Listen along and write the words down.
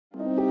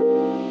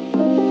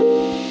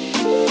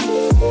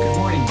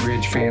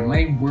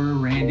family. We're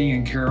Randy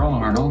and Carol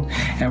Arnold,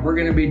 and we're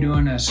going to be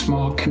doing a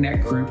small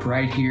connect group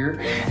right here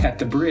at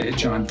the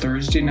Bridge on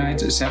Thursday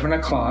nights at 7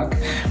 o'clock.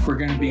 We're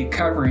going to be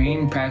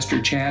covering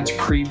Pastor Chad's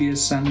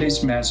previous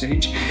Sunday's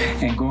message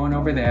and going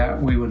over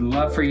that. We would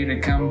love for you to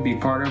come be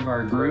part of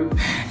our group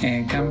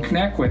and come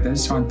connect with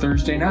us on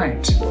Thursday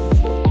nights.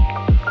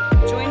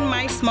 Join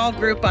my small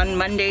group on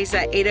Mondays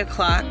at 8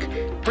 o'clock.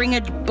 Bring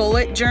a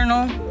bullet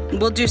journal.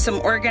 We'll do some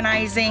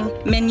organizing,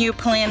 menu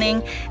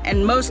planning,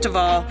 and most of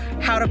all,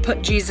 how to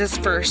put Jesus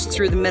first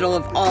through the middle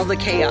of all the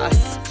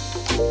chaos.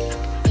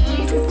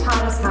 Jesus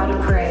taught us how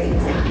to pray.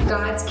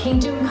 God's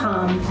kingdom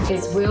come,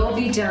 His will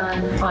be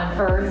done on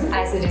earth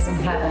as it is in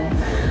heaven.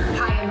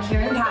 Hi, I'm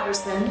Karen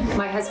Patterson.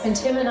 My husband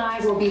Tim and I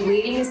will be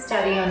leading a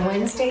study on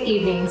Wednesday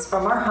evenings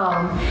from our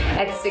home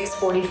at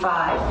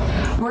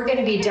 6:45. We're going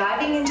to be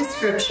diving into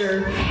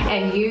scripture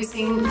and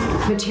using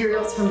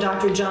materials from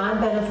Dr.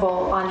 John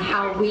Beneful on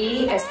how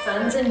we, as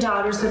sons and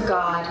daughters of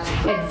God,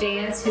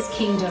 advance His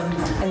kingdom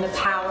and the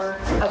power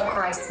of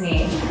Christ's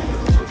name.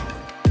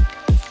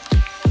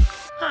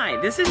 Hi,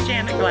 this is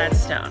Janet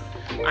Gladstone.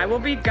 I will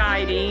be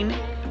guiding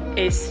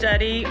a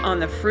study on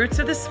the fruits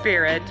of the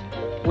Spirit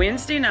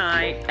Wednesday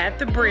night at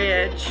the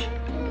Bridge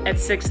at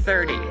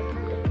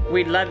 6:30.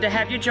 We'd love to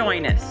have you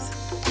join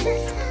us.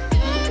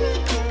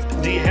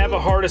 Do you have a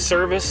heart of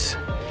service?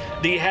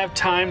 Do you have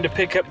time to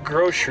pick up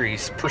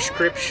groceries,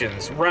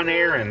 prescriptions, run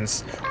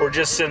errands, or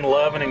just send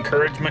love and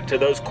encouragement to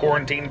those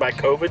quarantined by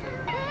COVID?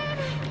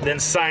 Then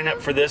sign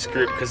up for this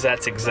group, because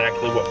that's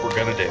exactly what we're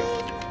going to do.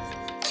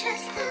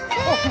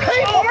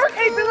 Hey, Mark!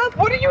 Hey, Philip!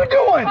 What are you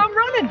doing? I'm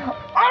running!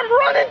 I'm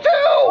running too!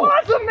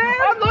 Awesome, man!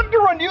 I love to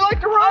run. Do you like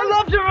to run? I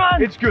love to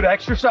run! It's good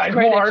exercise,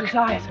 Great Mark.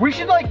 exercise. We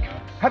should,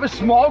 have a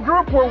small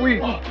group where we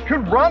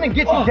could run and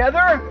get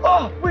together.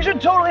 Oh, we should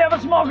totally have a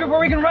small group where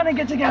we can run and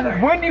get together.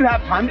 When do you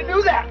have time to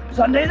do that?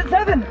 Sundays at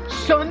 7.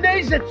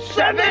 Sundays at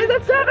 7? Sundays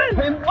at 7!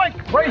 And,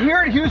 right here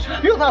at Hughes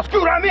Fieldhouse.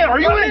 Dude, I'm in. Are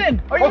you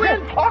in? Are you okay.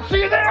 in? I'll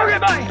see you there. Okay,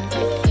 bye.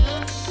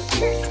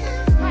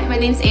 Hi, my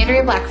name's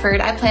Andrea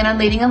Blackford. I plan on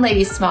leading a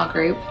ladies' small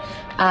group.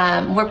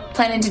 We're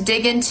planning to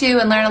dig into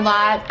and learn a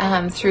lot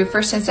through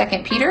 1st and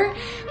 2nd Peter.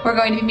 We're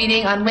going to be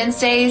meeting on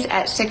Wednesdays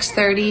at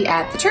 6:30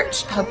 at the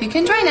church. Hope you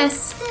can join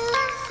us.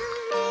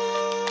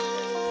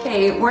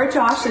 Hey, we're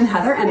Josh and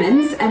Heather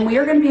Emmons, and we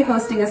are going to be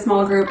hosting a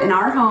small group in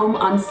our home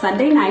on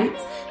Sunday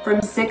nights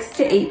from 6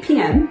 to 8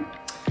 p.m.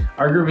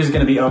 Our group is going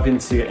to be open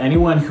to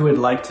anyone who would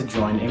like to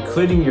join,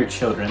 including your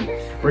children.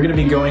 We're going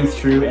to be going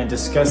through and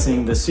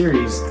discussing the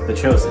series, The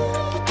Chosen.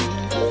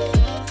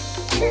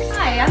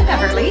 Hi, I'm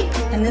Beverly,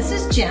 and this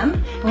is Jim,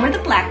 and we're the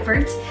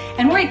Blackfords,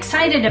 and we're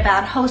excited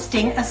about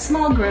hosting a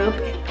small group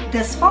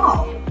this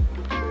fall.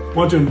 I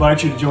want to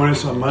invite you to join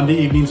us on Monday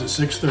evenings at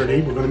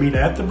 6:30. We're going to meet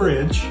at the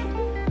Bridge,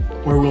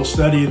 where we'll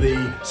study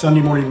the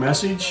Sunday morning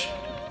message,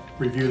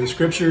 review the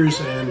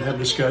scriptures, and have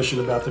discussion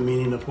about the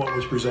meaning of what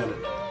was presented.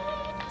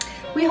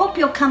 We hope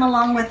you'll come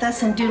along with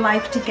us and do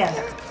life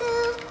together.